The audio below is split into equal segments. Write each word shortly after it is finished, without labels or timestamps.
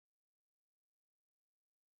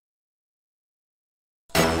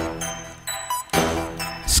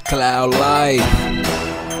Cloud life.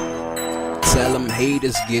 Tell them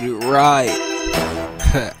haters get it right.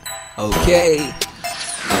 Okay.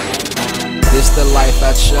 This the life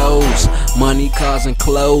I chose. Money, cars, and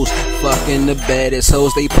clothes. Fucking the baddest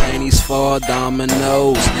hoes. They panties fall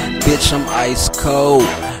dominoes. Bitch, I'm ice cold.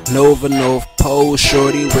 Nova North Pole.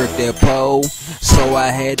 Shorty work their pole. So I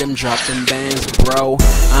had them drop them bands, bro.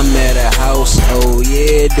 I'm at a house. Oh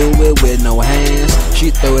yeah, do it with no hands. She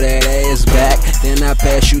throw that ass back. Then I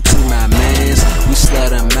pass you to my mans. We slut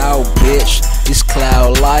them out, bitch. This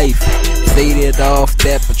cloud life. Faded off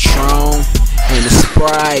that Patron. And the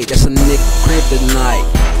Sprite, that's a nigga crib tonight.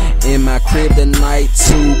 In my crib tonight,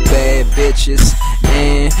 two bad bitches.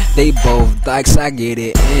 And they both dykes, I get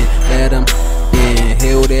it in. Let them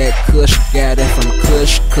inhale that kush. Got it from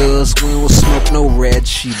Kush, cause we don't smoke no red,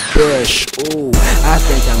 she bush. Ooh, I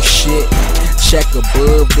think I'm shit. Check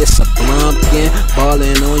above, this a blumpkin.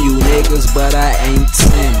 Ballin' on you niggas, but I ain't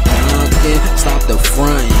Tim Duncan. Stop the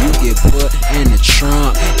front, you get put in the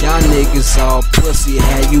trunk. Y'all niggas all pussy,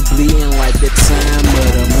 had you bleeding like the time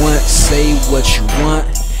of the month. Say what you want.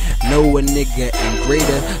 Know a nigga ain't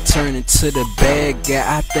greater. Turn into the bad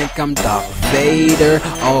guy. I think I'm Darth Vader.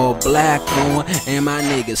 All black on, and my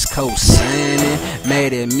niggas co-signing.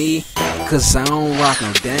 Mad at me, cause I don't rock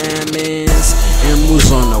no diamonds.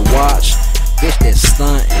 Emeralds on the watch. Bitch, that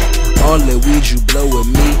stuntin'. All the weed you blow with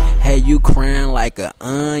me had you crying like an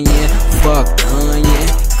onion. Fuck onion,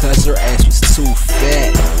 cause her ass was too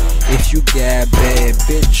fat. If you got a bad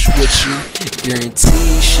bitch with you,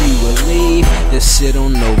 guarantee she will leave. This shit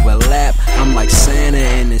don't overlap. I'm like Santa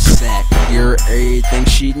in the sack. You're everything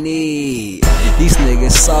she need. These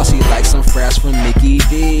niggas saucy like some fries from Mickey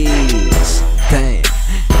D's. Damn,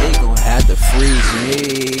 they gon' have to freeze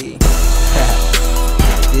me.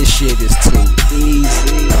 This shit is too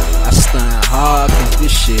easy. I stun hard cause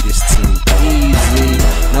this shit is too easy.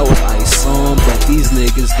 Know it's ice on, but these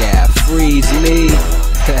niggas got freeze me.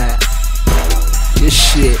 This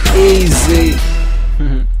shit easy.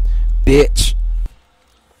 Bitch.